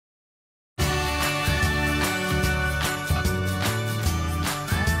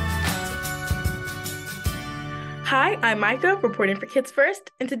Hi, I'm Maica, reporting for Kids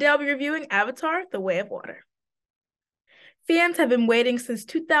First, and today I'll be reviewing Avatar: The Way of Water. Fans have been waiting since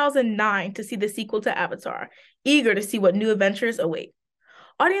 2009 to see the sequel to Avatar, eager to see what new adventures await.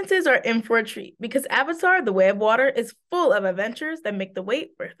 Audiences are in for a treat because Avatar: The Way of Water is full of adventures that make the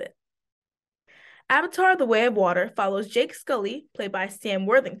wait worth it. Avatar: The Way of Water follows Jake Scully, played by Sam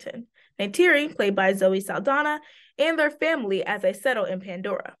Worthington, Neytiri, played by Zoe Saldana, and their family as they settle in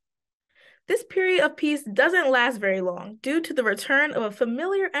Pandora. This period of peace doesn't last very long due to the return of a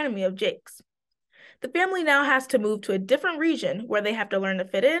familiar enemy of Jake's. The family now has to move to a different region where they have to learn to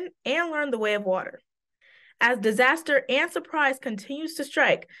fit in and learn the way of water. As disaster and surprise continues to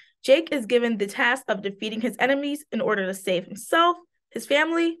strike, Jake is given the task of defeating his enemies in order to save himself, his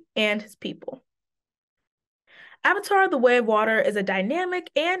family, and his people. Avatar: The Way of Water is a dynamic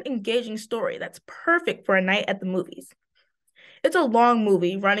and engaging story that's perfect for a night at the movies. It's a long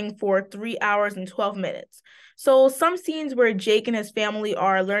movie running for 3 hours and 12 minutes. So some scenes where Jake and his family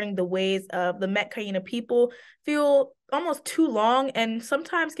are learning the ways of the Metkayina people feel almost too long and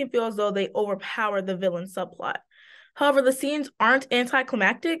sometimes can feel as though they overpower the villain subplot. However, the scenes aren't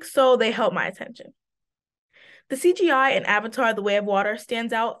anti-climactic, so they help my attention. The CGI in Avatar: The Way of Water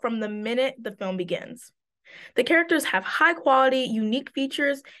stands out from the minute the film begins. The characters have high-quality, unique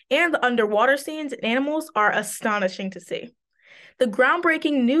features, and the underwater scenes and animals are astonishing to see. The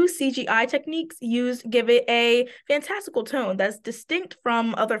groundbreaking new CGI techniques used give it a fantastical tone that's distinct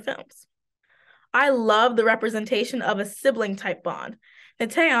from other films. I love the representation of a sibling-type bond.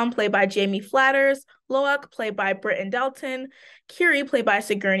 Neteyam, played by Jamie Flatters, Loak, played by Britton Dalton, Kiri, played by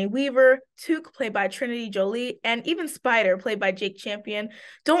Sigourney Weaver, Took, played by Trinity Jo-Li, and even Spider, played by Jake Champion,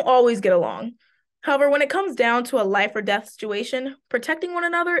 don't always get along. However, when it comes down to a life-or-death situation, protecting one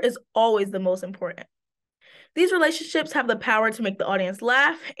another is always the most important. These relationships have the power to make the audience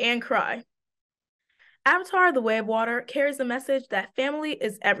laugh and cry. Avatar: The Way of Water carries the message that family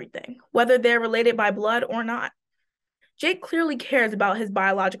is everything, whether they're related by blood or not. Jake clearly cares about his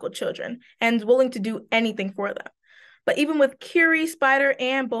biological children and is willing to do anything for them. But even with Kiri, Spider,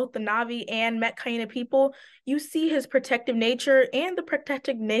 and both the Na'vi and Metkayina people, you see his protective nature and the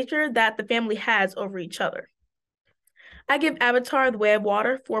protective nature that the family has over each other. I give Avatar: The Way of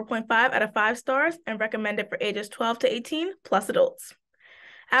Water 4.5 out of 5 stars and recommend it for ages 12 to 18 plus adults.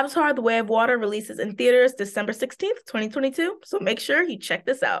 Avatar: The Way of Water releases in theaters December 16th, 2022, so make sure you check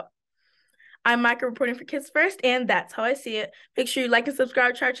this out. I'm Micah reporting for Kids First, and that's how I see it. Make sure you like and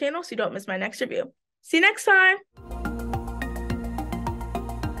subscribe to our channel so you don't miss my next review. See you next time!